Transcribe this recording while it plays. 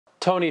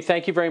Tony,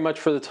 thank you very much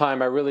for the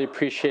time. I really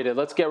appreciate it.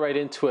 Let's get right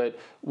into it.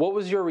 What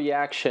was your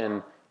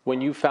reaction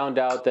when you found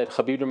out that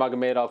Khabib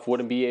Nurmagomedov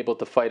wouldn't be able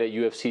to fight at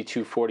UFC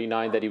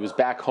 249, that he was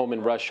back home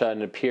in Russia,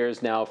 and it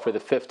appears now for the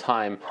 5th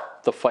time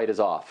the fight is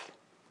off?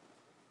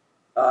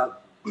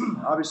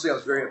 Obviously, I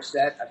was very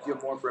upset. I feel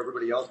more for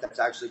everybody else that's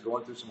actually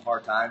going through some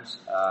hard times.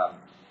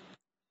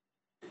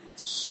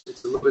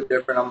 It's a little bit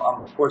different.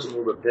 Of course, I'm a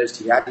little bit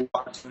pissed. He had the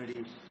opportunity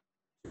to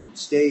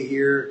stay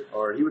here,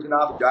 or he was in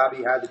Abu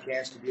Dhabi, had the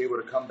chance to be able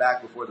to come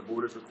back before the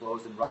borders were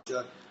closed in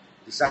Russia.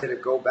 Decided to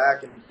go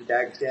back into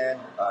Dagestan.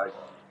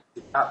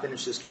 Did not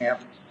finish his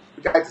camp.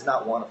 The guy does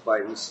not want to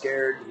fight. He's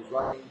scared. He's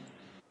running.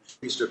 He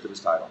should be stripped of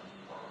his title.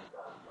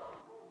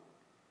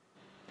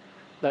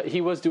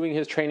 He was doing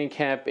his training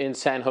camp in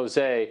San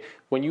Jose.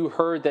 When you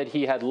heard that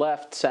he had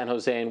left San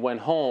Jose and went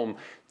home,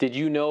 did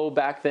you know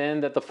back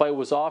then that the fight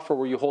was off, or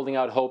were you holding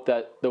out hope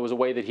that there was a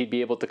way that he'd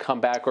be able to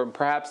come back, or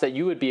perhaps that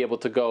you would be able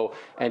to go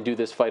and do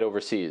this fight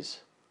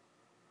overseas?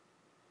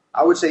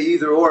 I would say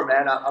either or,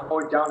 man. I'm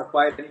always down to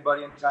fight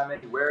anybody, anytime,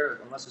 anywhere,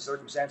 unless the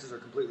circumstances are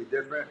completely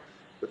different.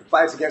 But the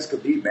fight's against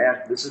Khabib,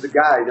 man. This is the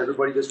guy.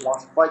 Everybody just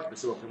wants to fight.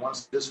 So if he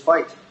wants to just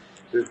fight,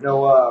 there's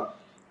no...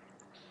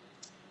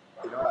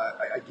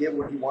 I get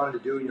what he wanted to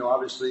do.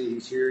 Obviously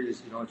he's here.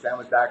 His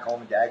family's back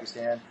home in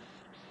Dagestan.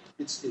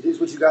 It is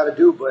what you got to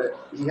do. But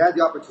he had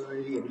the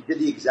opportunity, and he did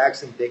the exact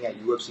same thing at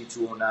UFC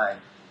 209.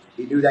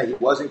 He knew that he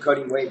wasn't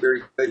cutting weight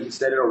very good. He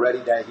said it already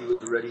that he was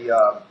already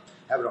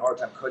having a hard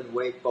time cutting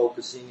weight,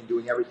 focusing, and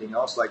doing everything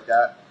else like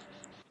that.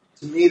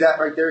 To me, that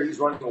right there, he's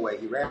running away.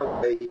 He ran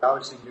away. He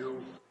obviously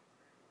knew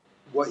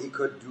what he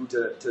could do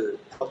to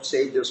help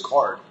save this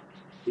card.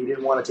 He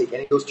didn't want to take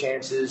any of those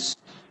chances.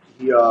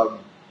 He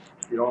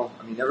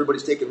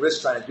everybody's taking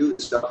risks trying to do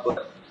this stuff,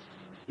 but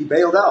he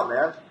bailed out,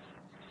 man.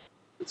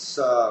 It's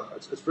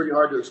pretty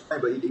hard to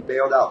explain, but he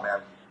bailed out, man.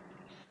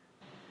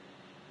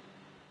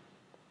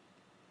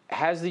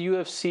 Has the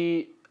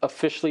UFC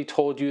officially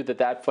told you that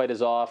that fight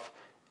is off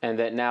and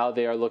that now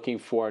they are looking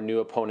for a new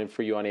opponent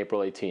for you on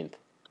April 18th?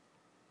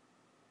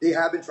 They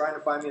have been trying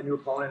to find me a new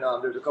opponent.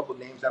 There's a couple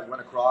of names that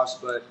went across,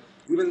 but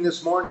even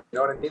this morning, you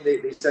know what I mean?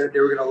 They said that they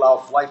were going to allow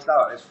flights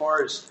out. As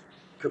far as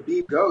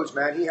Khabib goes,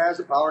 man, he has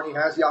the power and he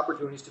has the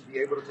opportunities to be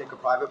able to take a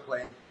private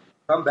plane,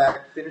 come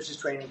back, finish his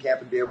training camp,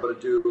 and be able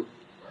to do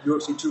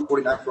UFC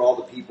 249 for all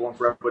the people and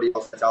for everybody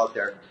else that's out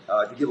there.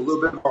 To give a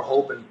little bit more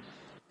hope and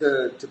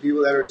to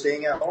people that are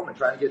staying at home and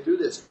trying to get through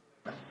this.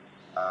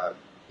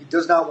 He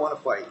does not want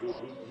to fight.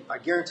 I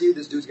guarantee you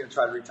this dude's going to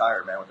try to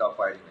retire, man, without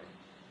fighting me.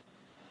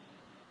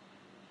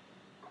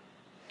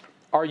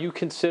 Are you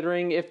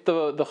considering, if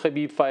the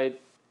Khabib fight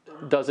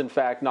does in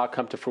fact not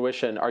come to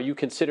fruition, are you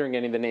considering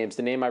any of the names?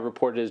 The name I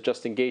reported is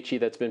Justin Gaethje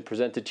that's been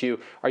presented to you.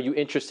 Are you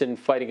interested in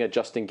fighting a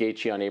Justin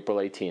Gaethje on April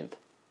 18th?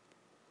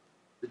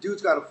 The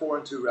dude's got a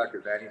 4-2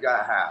 record, man. He's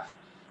got a half.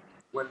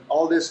 When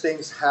all these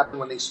things happened,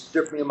 when they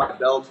stripped me of my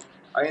belt,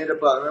 I ended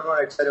up, remember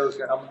when I said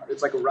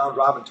it's like a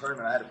round-robin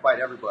tournament. I had to fight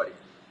everybody.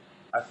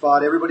 I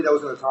fought everybody that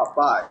was in the top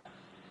 5.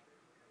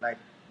 And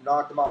I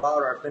knocked them all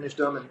out, or I finished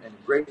them in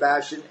great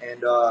fashion,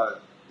 and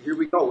here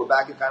we go. We're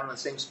back in kind of the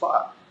same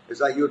spot. It's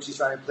like UFC's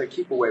trying to play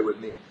keep away with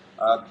me.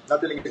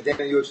 Nothing against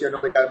Dana and UFC. I know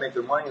they got to make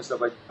their money and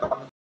stuff like that.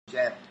 I'm the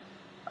champ.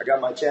 I got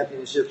my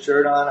championship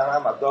shirt on. I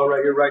have my belt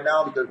right here right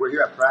now because we're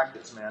here at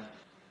practice, man.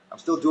 I'm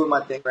still doing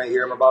my thing right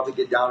here. I'm about to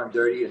get down and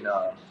dirty, and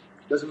it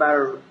doesn't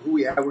matter who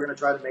we have. We're going to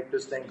try to make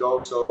this thing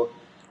go. So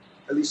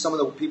at least some of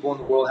the people in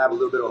the world have a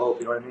little bit of hope.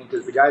 You know what I mean?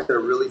 Because the guys that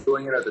are really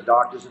doing it are the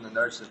doctors and the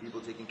nurses, the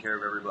people taking care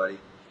of everybody.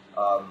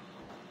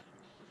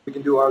 We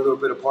can do our little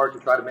bit of part to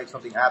try to make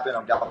something happen.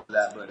 I'm down for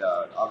that, but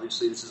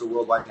obviously this is a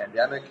worldwide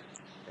pandemic,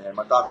 and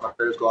my thoughts, my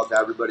prayers go out to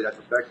everybody that's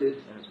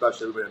affected, and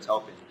especially everybody that's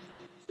helping.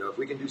 So if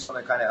we can do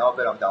something to kind of help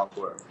it, I'm down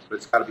for it, but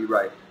it's got to be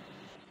right.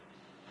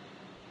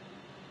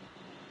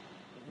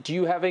 Do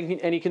you have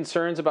any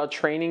concerns about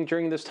training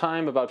during this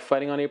time, about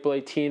fighting on April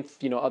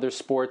 18th? Other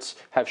sports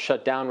have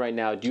shut down right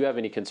now. Do you have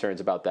any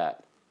concerns about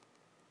that?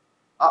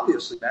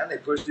 Obviously, man. They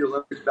pushed the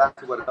Olympics back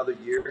to, another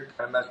year,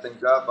 kind of messed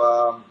things up.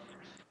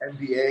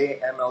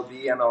 NBA,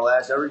 MLB,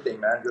 MLS, everything,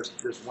 man,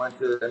 just went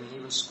to,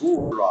 even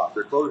schools are off.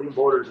 They're closing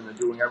borders and they're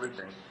doing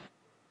everything.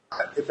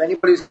 If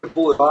anybody's going to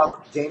pull it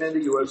off, Dana and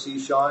the UFC,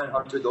 Sean and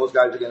Hunter, those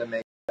guys are going to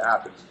make it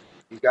happen.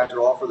 These guys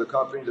are all for the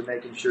company. They're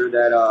making sure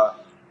that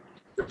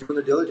they're doing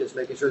their diligence,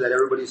 making sure that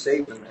everybody's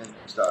safe and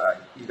stuff.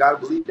 You got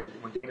to believe that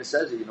when Dana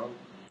says it,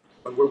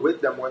 when we're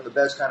with them, we're in the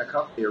best kind of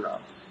company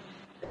around.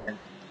 And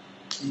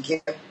you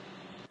can't,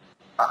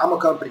 I'm a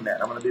company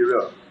man. I'm going to be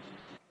real.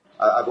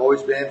 I've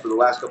always been for the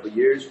last couple of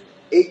years.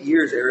 8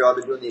 years, Ariel, I've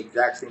been doing the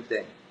exact same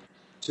thing.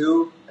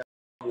 2,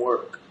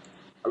 work.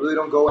 I really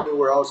don't go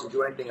anywhere else and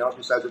do anything else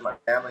besides with my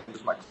family and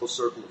just my close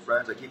circle of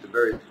friends. I keep it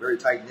very, very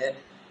tight-knit.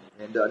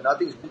 And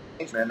nothing's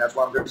changed, man. That's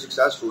why I'm very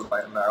successful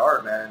in my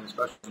art, man, and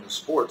especially in the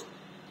sport.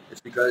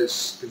 It's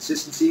because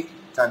consistency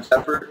times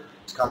effort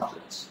is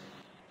confidence.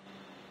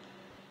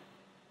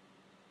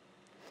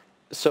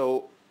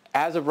 So,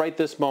 as of right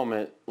this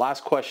moment,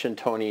 last question,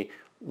 Tony,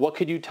 what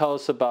could you tell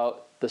us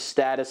about the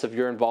status of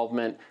your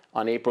involvement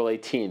on April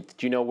 18th?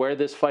 Do you know where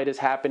this fight is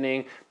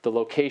happening, the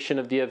location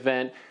of the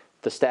event,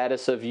 the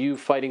status of you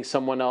fighting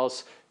someone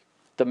else?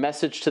 The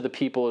message to the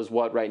people is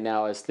what right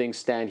now, as things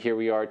stand? Here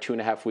we are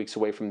 2.5 weeks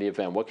away from the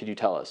event. What could you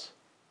tell us?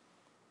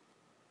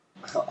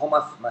 All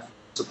my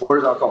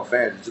supporters, I'll call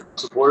fans,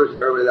 supporters,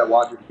 everybody that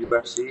watches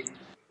UFC,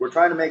 we're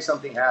trying to make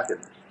something happen.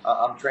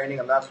 I'm training.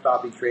 I'm not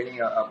stopping training.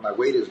 My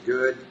weight is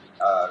good.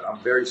 I'm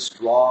very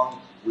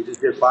strong. We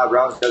just did 5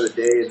 rounds the other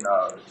day, and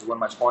one of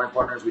my sparring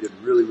partners, we did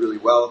really, really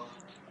well.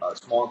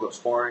 Small go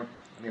sparring.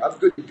 I mean, I'm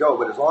good to go,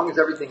 but as long as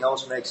everything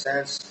else makes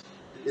sense,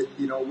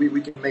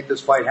 we can make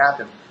this fight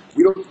happen.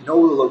 We don't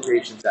know the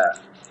locations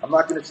at. I'm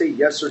not going to say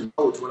yes or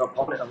no to an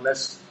opponent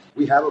unless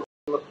we have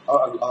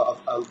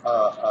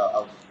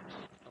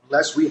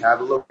unless we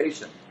have a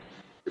location.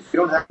 If we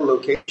don't have a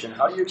location,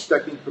 how do you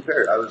expect me to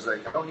prepare? I was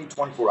like, I don't need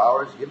 24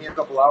 hours. Give me a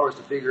couple hours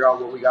to figure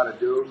out what we got to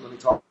do. Let me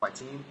talk to my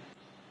team,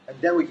 and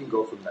then we can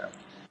go from there.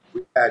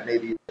 We had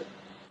maybe,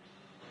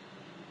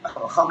 I don't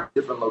know how many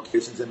different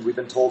locations, and we've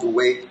been told to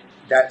wait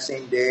that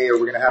same day or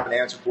we're going to have an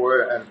answer for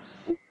it. And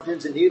we're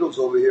pins and needles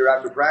over here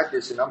after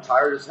practice, and I'm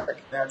tired as heck,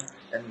 man.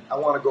 And I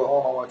want to go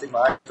home. I want to take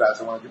my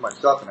iPad. I want to do my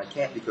stuff, and I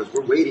can't because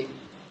we're waiting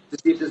to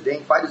see if this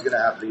dang fight is going to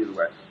happen either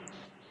way.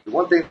 The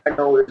one thing I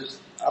know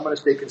is I'm going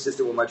to stay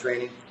consistent with my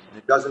training, and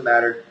it doesn't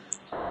matter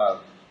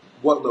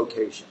what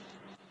location.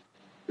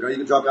 You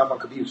can drop me off on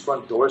Khabib's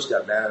front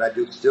doorstep, man, and that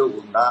dude still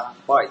will not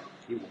fight.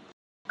 He will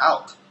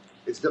out.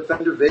 It's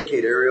defender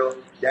vacate, Ariel.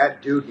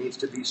 That dude needs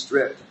to be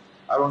stripped.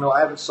 I don't know. I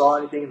haven't saw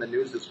anything in the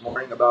news this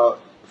morning about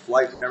the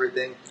flights and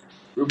everything.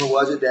 Rumor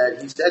was it that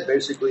he said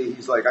basically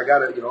he's like, I got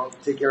to,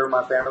 take care of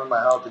my family,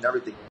 my health, and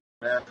everything.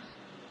 Man,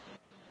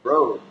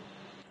 bro,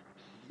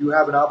 you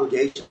have an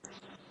obligation.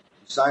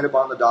 Signed up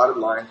on the dotted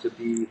line to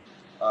be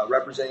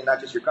representing not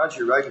just your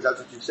country, right? Because that's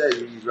what you said.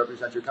 You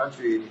represent your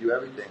country and you do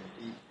everything.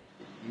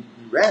 You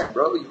ran,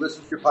 bro. You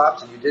listened to your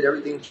pops and you did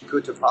everything that you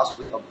could to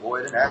possibly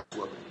avoid an ass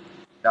whooping.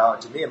 Now,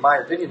 to me, in my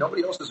opinion,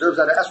 nobody else deserves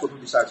that ass whooping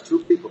besides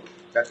 2 people.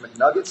 That's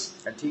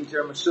McNuggets and Team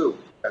Tiramisu.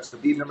 That's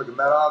Khabib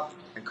Nurmagomedov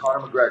and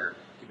Conor McGregor.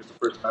 I think it's the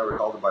first time I ever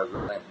called him by his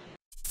real name.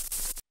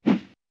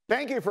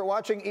 Thank you for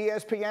watching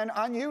ESPN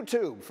on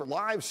YouTube. For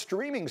live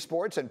streaming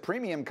sports and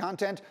premium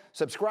content,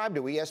 subscribe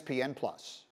to ESPN+.